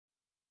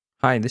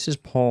Hi, this is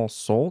Paul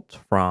Solt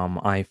from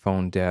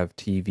iPhone Dev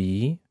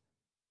TV.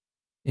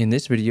 In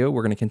this video,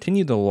 we're going to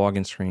continue the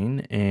login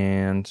screen,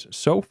 and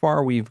so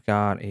far we've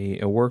got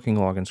a working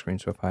login screen.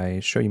 So if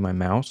I show you my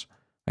mouse,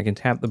 I can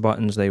tap the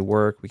buttons, they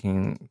work. We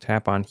can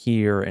tap on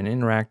here and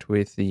interact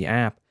with the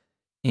app.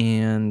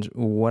 And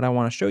what I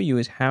want to show you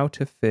is how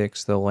to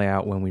fix the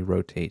layout when we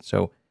rotate.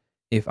 So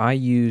if I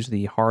use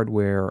the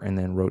hardware and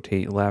then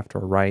rotate left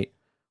or right,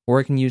 or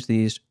I can use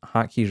these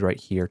hotkeys right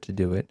here to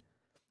do it,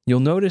 you'll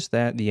notice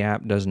that the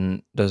app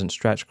doesn't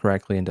stretch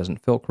correctly and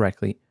doesn't fill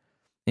correctly.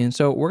 And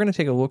so we're going to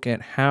take a look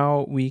at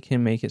how we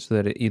can make it so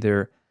that it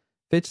either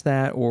fits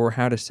that or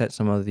how to set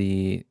some of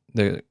the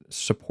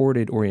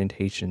supported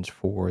orientations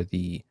for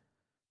the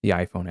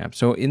iPhone app.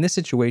 So in this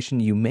situation,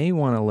 you may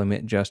want to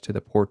limit just to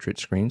the portrait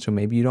screen. So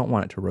maybe you don't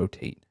want it to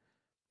rotate.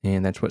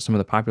 And that's what some of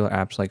the popular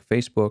apps like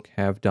Facebook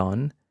have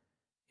done.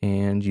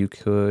 And you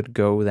could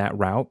go that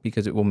route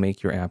because it will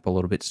make your app a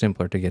little bit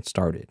simpler to get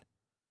started.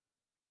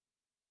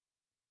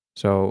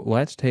 So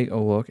let's take a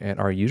look at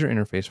our user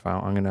interface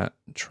file. I'm going to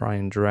try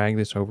and drag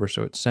this over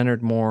so it's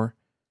centered more.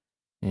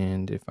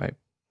 And if I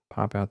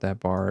pop out that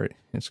bar,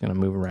 it's going to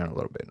move around a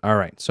little bit. All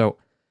right, so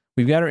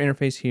we've got our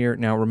interface here.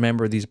 Now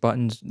remember, these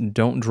buttons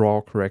don't draw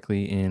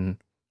correctly in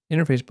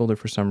Interface Builder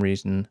for some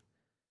reason,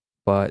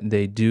 but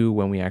they do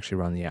when we actually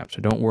run the app.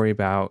 So don't worry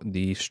about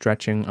the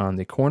stretching on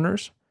the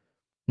corners.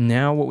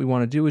 Now what we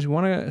want to do is we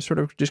want to sort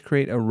of just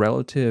create a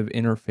relative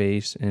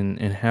interface and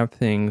have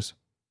things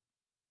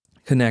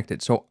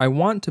connected. So I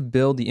want to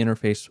build the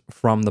interface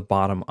from the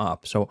bottom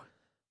up. So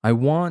I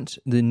want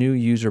the new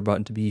user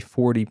button to be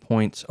 40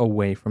 points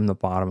away from the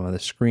bottom of the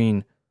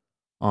screen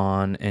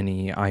on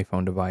any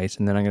iPhone device.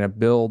 And then I'm going to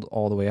build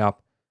all the way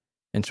up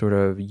and sort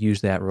of use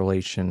that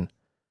relation.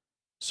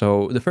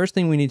 So the first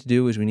thing we need to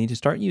do is we need to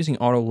start using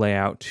auto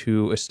layout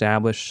to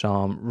establish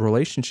some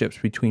relationships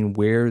between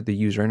where the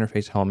user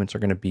interface elements are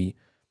going to be.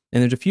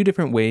 And there's a few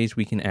different ways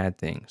we can add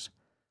things.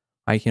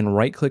 I can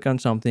right click on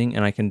something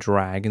and I can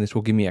drag, and this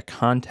will give me a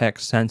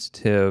context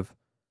sensitive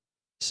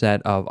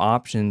set of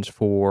options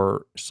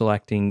for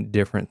selecting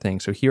different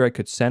things. So here I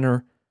could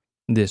center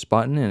this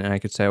button and I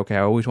could say, okay,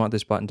 I always want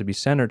this button to be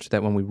centered so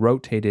that when we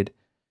rotate it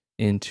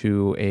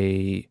into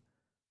a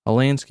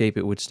landscape,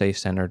 it would stay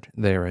centered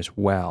there as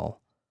well.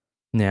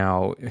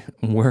 Now,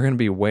 we're going to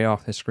be way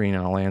off the screen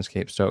on a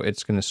landscape, so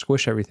it's going to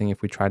squish everything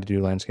if we try to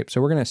do landscape. So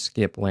we're going to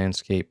skip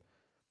landscape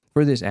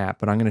for this app,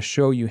 but I'm going to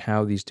show you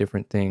how these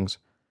different things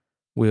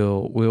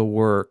will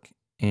work,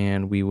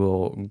 and we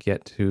will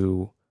get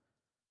to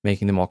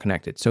making them all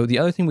connected. So the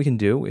other thing we can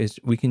do is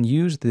we can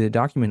use the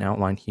document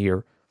outline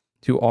here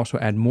to also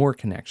add more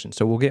connections.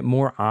 So we'll get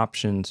more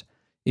options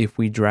if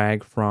we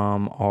drag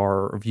from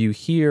our view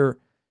here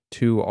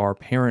to our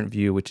parent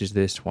view, which is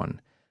this one.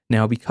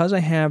 Now, because I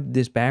have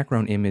this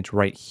background image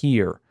right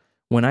here,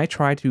 when I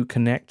try to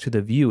connect to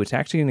the view, it's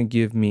actually going to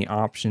give me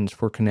options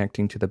for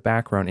connecting to the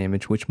background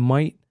image, which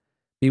might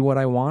be what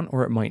I want,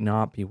 or it might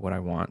not be what I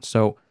want.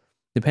 So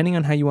depending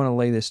on how you want to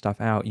lay this stuff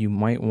out, you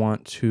might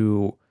want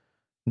to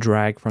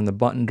drag from the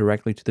button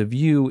directly to the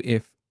view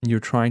if you're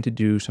trying to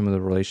do some of the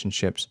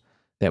relationships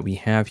that we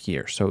have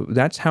here. So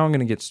that's how I'm going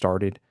to get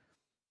started,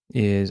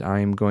 is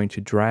I'm going to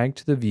drag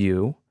to the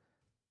view.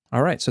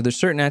 All right, so there's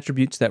certain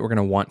attributes that we're going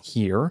to want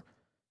here.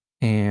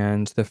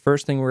 And the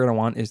first thing we're going to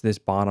want is this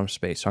bottom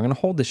space. So I'm going to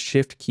hold the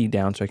Shift key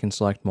down so I can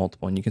select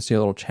multiple. And you can see a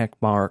little check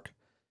mark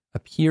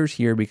appears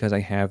here because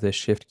I have this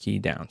Shift key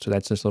down. So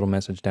that's this little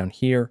message down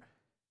here.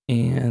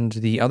 And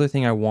the other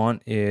thing I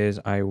want is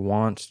I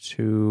want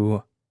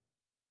to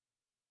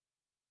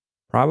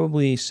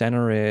probably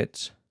center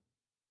it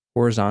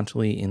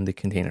horizontally in the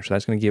container. So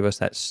that's going to give us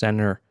that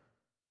center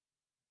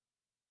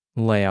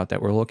layout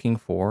that we're looking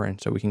for. And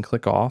so we can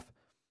click off,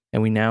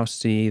 and we now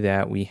see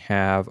that we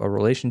have a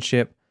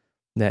relationship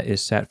that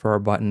is set for our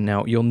button.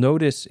 Now you'll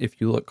notice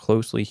if you look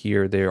closely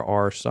here, there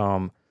are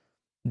some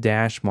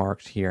dash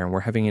marks here, and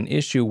we're having an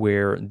issue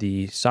where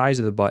the size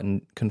of the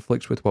button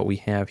conflicts with what we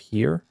have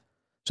here.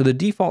 So the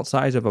default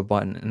size of a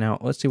button, now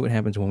let's see what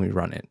happens when we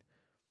run it.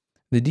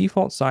 The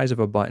default size of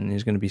a button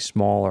is going to be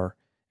smaller,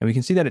 and we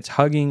can see that it's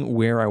hugging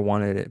where I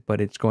wanted it,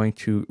 but it's going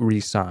to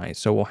resize.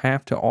 So we'll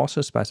have to also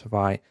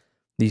specify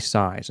the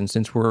size. And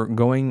since we're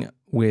going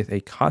with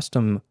a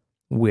custom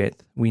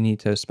width, we need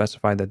to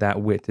specify that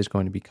that width is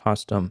going to be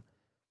custom,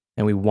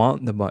 and we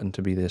want the button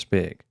to be this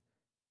big.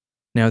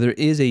 Now there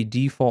is a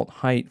default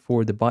height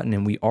for the button,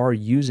 and we are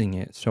using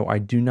it, so I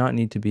do not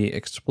need to be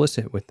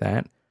explicit with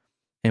that.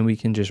 And we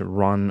can just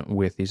run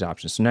with these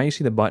options. So now you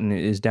see the button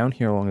is down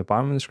here along the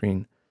bottom of the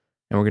screen,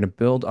 and we're going to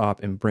build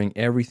up and bring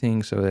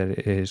everything so that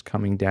it is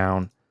coming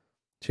down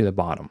to the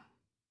bottom.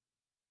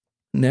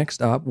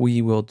 Next up,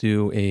 we will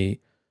do a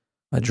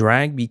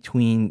drag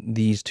between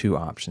these two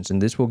options, and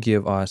this will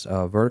give us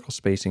a vertical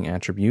spacing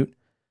attribute,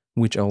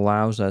 which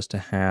allows us to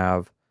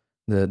have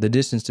the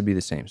distance to be the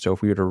same. So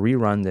if we were to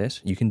rerun this,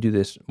 you can do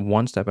this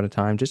one step at a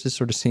time just to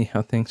sort of see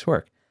how things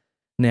work.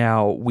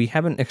 Now, we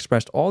haven't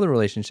expressed all the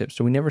relationships,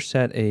 so we never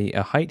set a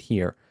height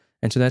here,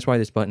 and so that's why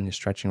this button is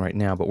stretching right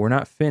now, but we're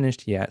not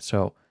finished yet,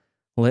 so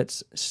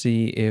let's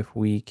see if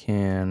we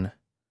can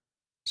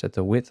set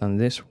the width on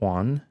this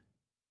one.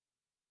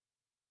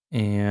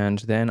 And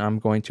then I'm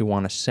going to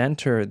want to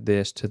center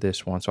this to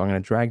this one. So I'm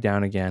going to drag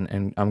down again,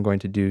 and I'm going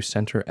to do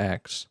center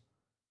X.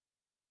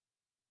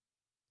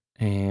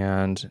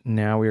 And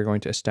now we are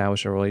going to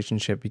establish a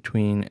relationship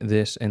between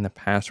this and the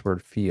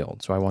password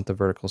field. So I want the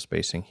vertical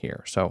spacing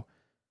here. So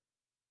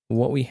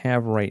what we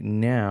have right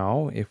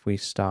now, if we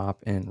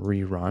stop and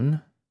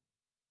rerun,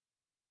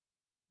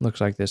 looks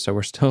like this. So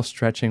we're still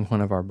stretching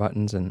one of our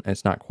buttons, and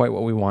it's not quite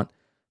what we want,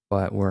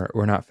 but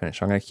we're not finished.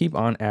 So I'm going to keep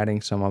on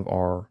adding some of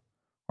our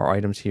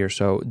items here.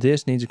 So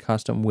this needs a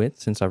custom width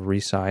since I've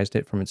resized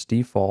it from its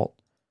default.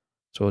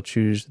 So we'll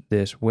choose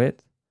this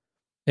width.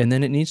 And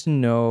then it needs to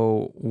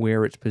know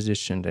where it's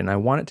positioned. And I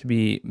want it to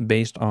be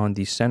based on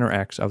the center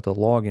X of the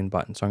login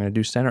button. So I'm going to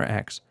do center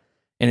X.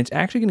 And it's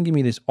actually going to give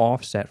me this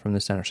offset from the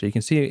center. So you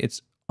can see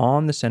it's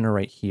on the center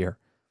right here.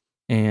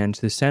 And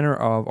the center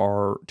of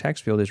our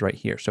text field is right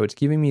here. So it's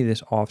giving me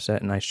this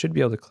offset, and I should be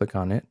able to click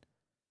on it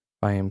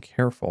if I am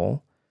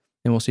careful.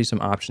 And we'll see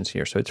some options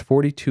here. So it's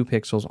 42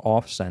 pixels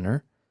off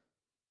center.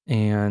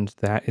 And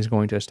that is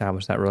going to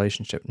establish that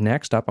relationship.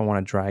 Next up, I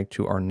want to drag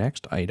to our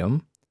next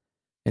item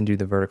and do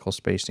the vertical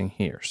spacing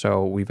here.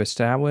 So we've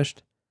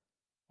established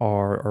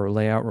our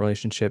layout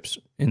relationships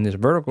in this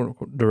vertical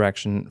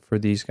direction for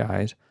these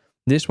guys.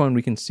 This one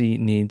we can see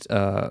needs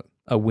a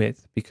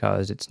width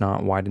because it's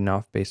not wide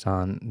enough based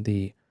on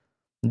the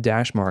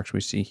dash marks we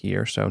see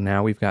here. So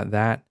now we've got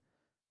that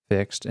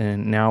fixed,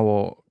 and now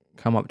we'll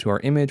come up to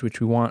our image,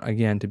 which we want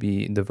again to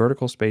be the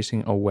vertical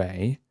spacing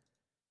away.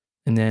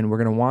 And then we're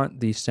going to want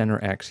the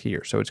center X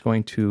here. So it's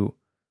going to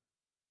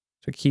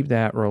keep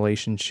that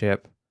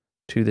relationship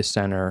to the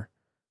center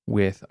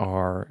with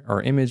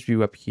our image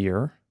view up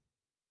here.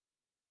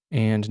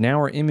 And now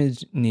our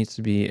image needs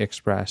to be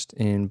expressed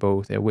in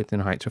both a width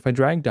and height. So if I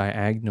drag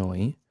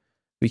diagonally,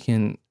 we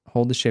can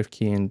hold the shift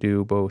key and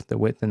do both the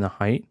width and the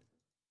height.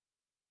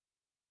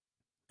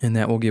 And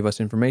that will give us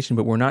information,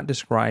 but we're not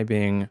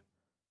describing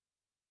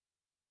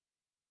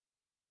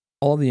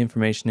all of the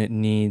information it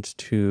needs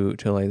to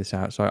lay this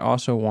out. So I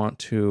also want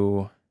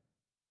to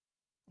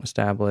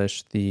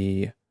establish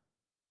the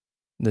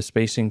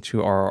spacing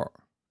to our,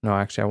 no,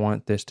 actually I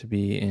want this to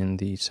be in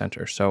the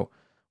center. So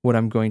what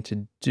I'm going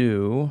to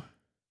do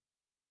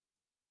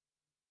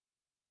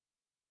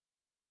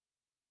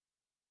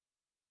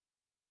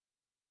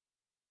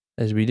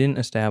is we didn't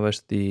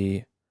establish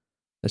the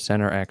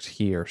center X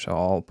here. So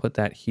I'll put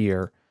that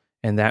here,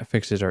 and that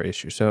fixes our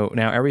issue. So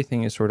now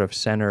everything is sort of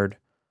centered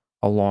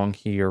along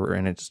here,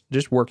 and it's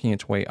just working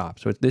its way up.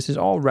 So this is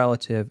all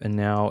relative, and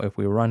now if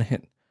we run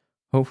it,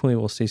 hopefully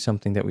we'll see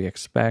something that we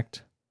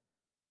expect.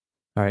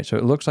 All right, so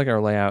it looks like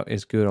our layout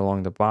is good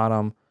along the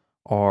bottom.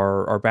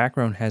 Our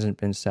background hasn't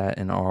been set,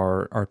 and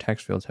our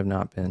text fields have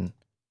not been,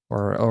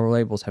 or our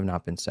labels have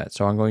not been set.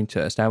 So I'm going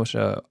to establish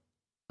a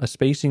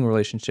spacing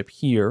relationship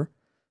here.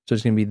 So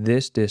it's going to be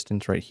this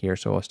distance right here.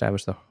 So we'll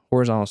establish the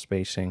horizontal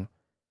spacing.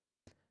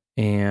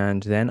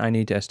 And then I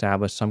need to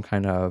establish some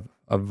kind of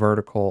a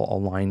vertical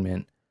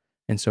alignment.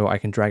 And so I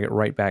can drag it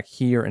right back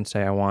here and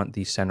say I want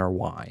the center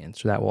Y. And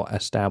so that will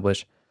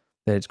establish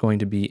that it's going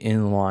to be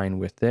in line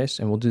with this.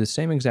 And we'll do the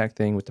same exact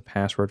thing with the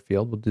password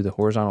field. We'll do the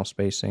horizontal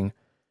spacing.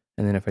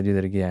 And then if I do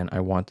that again, I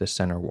want the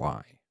center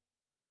Y.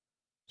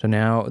 So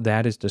now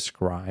that is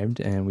described,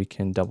 and we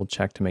can double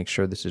check to make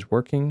sure this is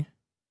working.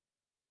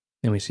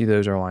 And we see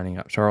those are lining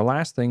up. So our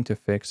last thing to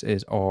fix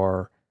is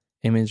our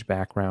image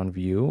background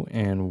view,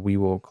 and we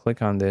will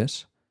click on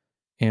this.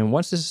 And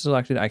once this is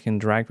selected, I can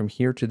drag from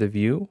here to the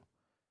view,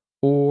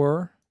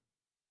 or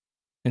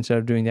instead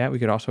of doing that, we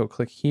could also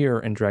click here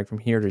and drag from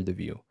here to the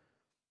view.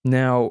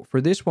 Now, for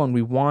this one,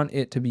 we want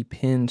it to be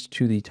pinned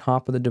to the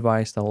top of the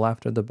device, the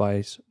left of the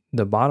device,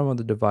 the bottom of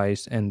the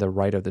device, and the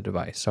right of the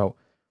device. So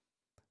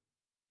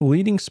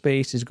leading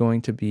space is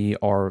going to be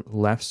our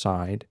left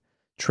side.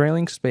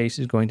 Trailing space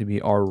is going to be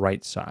our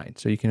right side.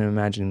 So you can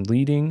imagine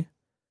leading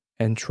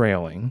and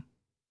trailing.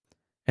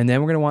 And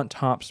then we're going to want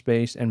top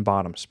space and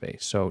bottom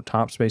space. So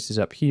top space is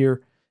up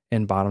here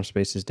and bottom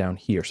space is down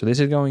here. So this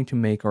is going to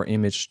make our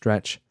image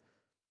stretch,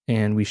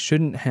 and we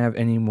shouldn't have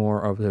any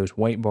more of those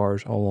white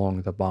bars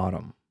along the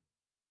bottom.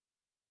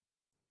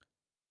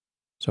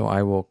 So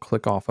I will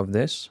click off of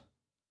this.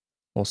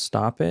 We'll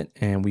stop it,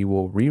 and we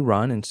will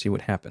rerun and see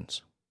what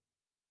happens.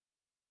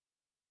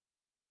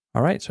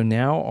 All right, so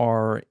now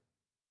our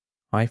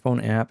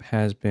iPhone app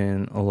has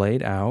been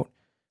laid out,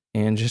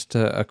 and just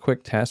a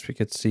quick test, we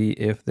could see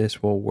if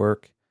this will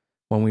work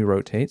when we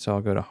rotate. So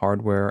I'll go to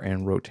hardware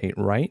and rotate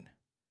right,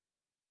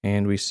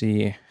 and we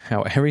see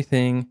how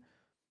everything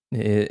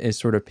is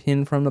sort of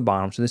pinned from the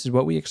bottom. So this is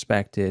what we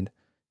expected,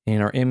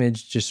 and our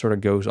image just sort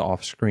of goes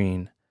off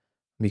screen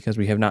because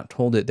we have not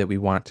told it that we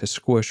want it to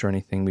squish or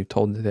anything. We've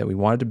told it that we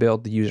wanted to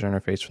build the user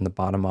interface from the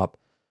bottom up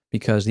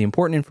because the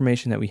important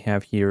information that we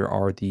have here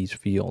are these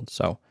fields.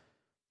 So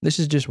this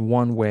is just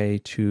one way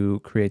to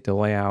create the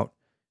layout,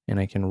 and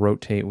I can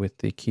rotate with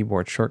the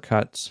keyboard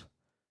shortcuts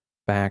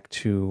back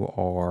to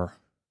our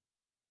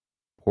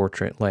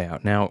portrait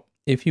layout. Now,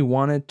 if you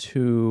wanted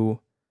to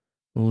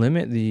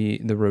limit the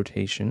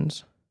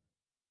rotations.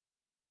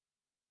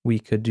 We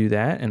could do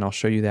that, and I'll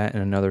show you that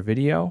in another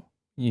video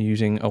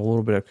using a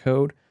little bit of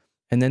code.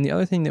 And then the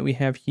other thing that we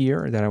have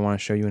here that I want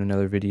to show you in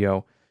another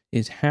video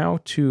is how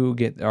to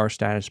get our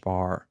status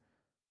bar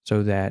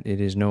so that it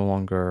is no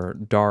longer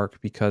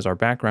dark, because our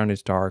background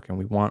is dark and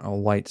we want a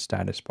light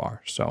status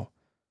bar. So,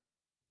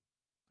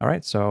 all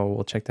right, so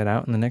we'll check that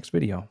out in the next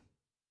video.